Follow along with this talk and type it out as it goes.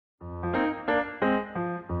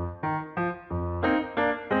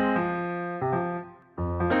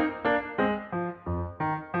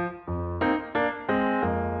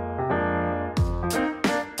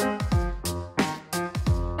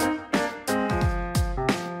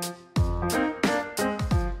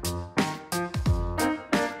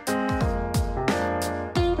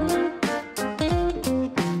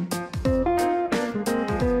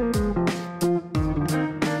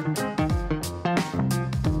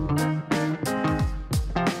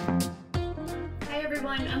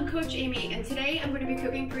Coach Amy, and today I'm going to be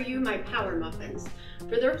cooking for you my power muffins.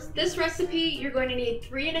 For this recipe, you're going to need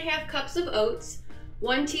 3½ cups of oats,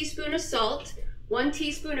 1 teaspoon of salt, 1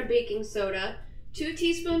 teaspoon of baking soda, 2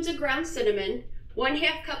 teaspoons of ground cinnamon,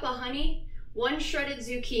 1/2 cup of honey, 1 shredded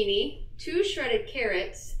zucchini, 2 shredded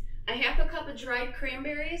carrots, 1/2 cup of dried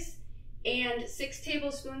cranberries, and 6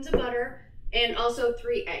 tablespoons of butter, and also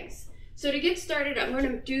 3 eggs. So to get started, I'm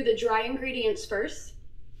going to do the dry ingredients first.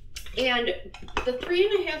 And the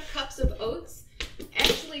 3½ cups of oats,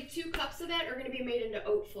 actually 2 cups of that are going to be made into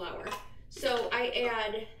oat flour. So I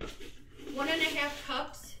add 1½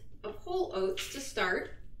 cups of whole oats to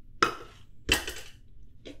start.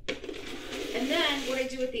 And then what I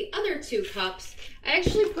do with the other 2 cups, I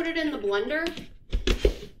actually put it in the blender.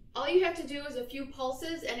 All you have to do is a few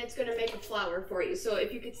pulses and it's going to make a flour for you. So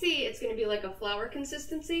if you could see, it's going to be like a flour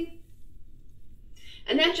consistency.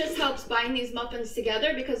 And that just helps bind these muffins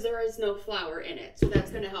together because there is no flour in it. So that's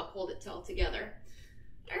going to help hold it all together.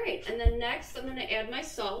 All right, and then next I'm going to add my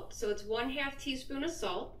salt. So it's 1/2 teaspoon of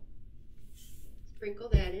salt. Sprinkle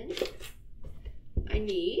that in. I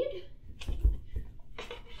need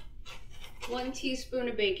 1 teaspoon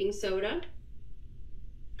of baking soda.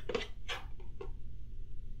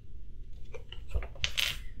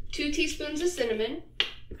 2 teaspoons of cinnamon.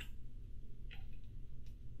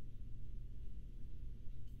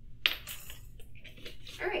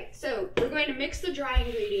 Alright, so we're going to mix the dry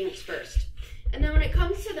ingredients first. And then when it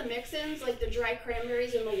comes to the mix-ins, like the dry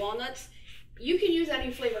cranberries and the walnuts, you can use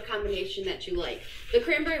any flavor combination that you like. The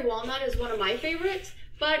cranberry walnut is one of my favorites,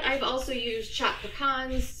 but I've also used chopped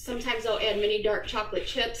pecans. Sometimes I'll add mini dark chocolate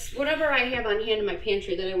chips, whatever I have on hand in my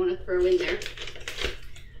pantry that I want to throw in there.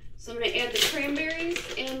 So I'm going to add the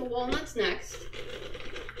cranberries and the walnuts next.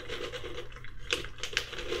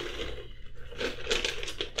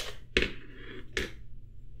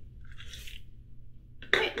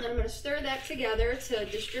 Alright, and then I'm going to stir that together to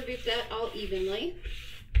distribute that all evenly.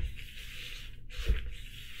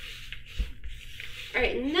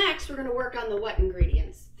 Alright, next we're going to work on the wet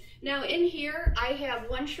ingredients. Now in here I have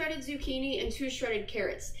 1 shredded zucchini and 2 shredded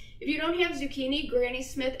carrots. If you don't have zucchini, Granny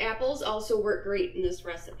Smith apples also work great in this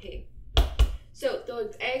recipe. So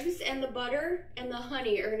the eggs and the butter and the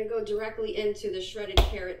honey are going to go directly into the shredded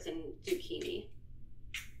carrots and zucchini.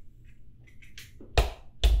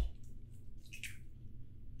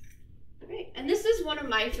 Alright, and this is one of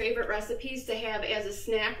my favorite recipes to have as a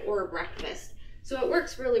snack or a breakfast. So it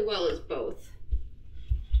works really well as both.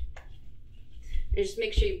 And just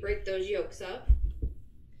make sure you break those yolks up.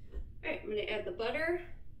 Alright, I'm going to add the butter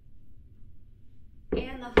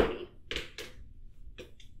and the honey.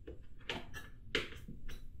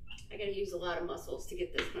 I gotta use a lot of muscles to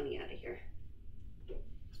get this honey out of here.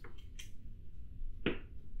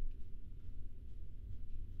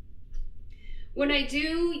 When I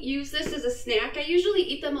do use this as a snack, I usually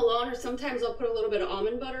eat them alone, or sometimes I'll put a little bit of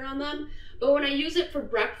almond butter on them. But when I use it for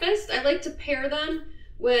breakfast, I like to pair them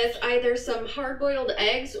with either some hard-boiled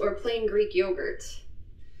eggs or plain Greek yogurt.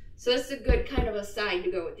 So this is a good kind of a side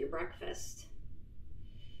to go with your breakfast.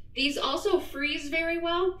 These also freeze very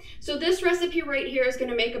well. So this recipe right here is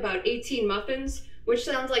going to make about 18 muffins, which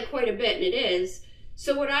sounds like quite a bit, and it is.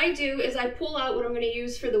 So what I do is I pull out what I'm going to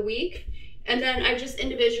use for the week, and then I just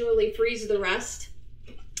individually freeze the rest.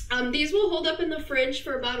 These will hold up in the fridge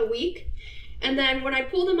for about a week. And then when I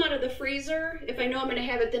pull them out of the freezer, if I know I'm going to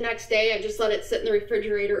have it the next day, I just let it sit in the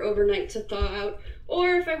refrigerator overnight to thaw out.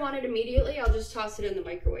 Or if I want it immediately, I'll just toss it in the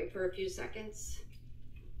microwave for a few seconds.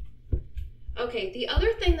 Okay, the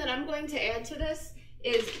other thing that I'm going to add to this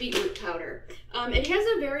is beetroot powder. It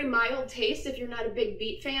has a very mild taste if you're not a big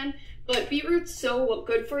beet fan, but beetroot's so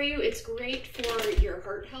good for you. It's great for your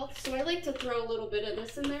heart health. So I like to throw a little bit of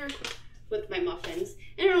this in there with my muffins,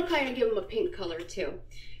 and it'll kind of give them a pink color too.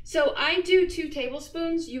 So I do 2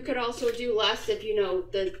 tablespoons. You could also do less if you know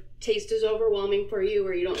the taste is overwhelming for you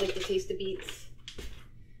or you don't like the taste of beets.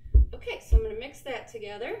 Okay, so I'm going to mix that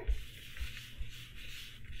together.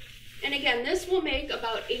 And again, this will make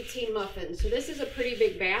about 18 muffins, so this is a pretty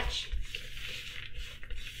big batch.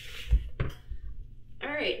 All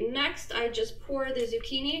right, next I just pour the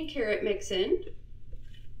zucchini and carrot mix in.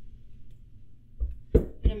 I'm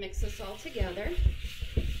gonna mix this all together.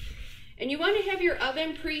 And you want to have your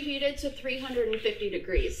oven preheated to 350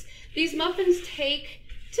 degrees. These muffins take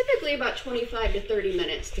typically about 25 to 30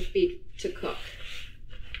 minutes to cook.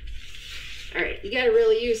 All right, you got to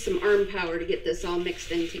really use some arm power to get this all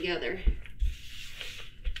mixed in together.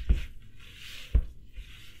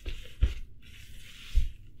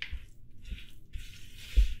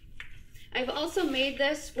 I've also also made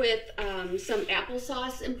this with some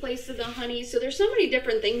applesauce in place of the honey. So there's so many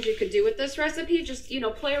different things you could do with this recipe. Just, you know,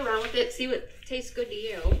 play around with it, see what tastes good to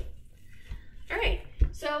you. All right,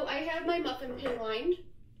 so I have my muffin tin lined.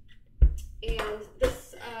 And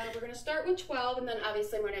this, we're gonna start with 12, and then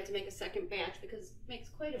obviously I'm gonna have to make a second batch because it makes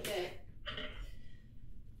quite a bit.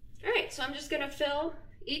 All right, so I'm just gonna fill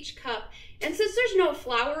each cup. And since there's no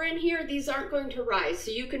flour in here, these aren't going to rise,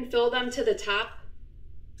 so you can fill them to the top.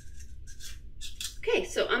 Okay,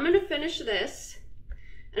 so I'm gonna finish this,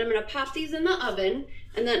 and I'm gonna pop these in the oven,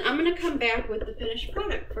 and then I'm gonna come back with the finished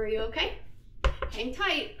product for you, okay? Hang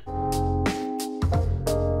tight.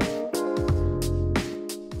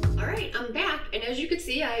 I'm back, and as you can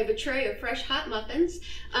see, I have a tray of fresh hot muffins.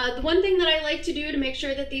 The one thing that I like to do to make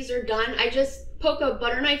sure that these are done, I just poke a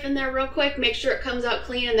butter knife in there real quick, make sure it comes out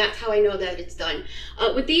clean, and that's how I know that it's done.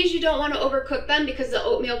 With these, you don't want to overcook them because the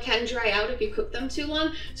oatmeal can dry out if you cook them too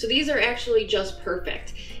long, so these are actually just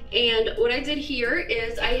perfect. And what I did here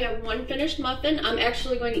is I have one finished muffin. I'm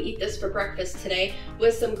actually going to eat this for breakfast today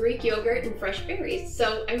with some Greek yogurt and fresh berries.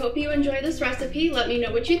 So I hope you enjoy this recipe. Let me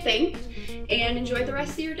know what you think, and enjoy the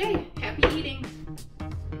rest of your day. Happy eating.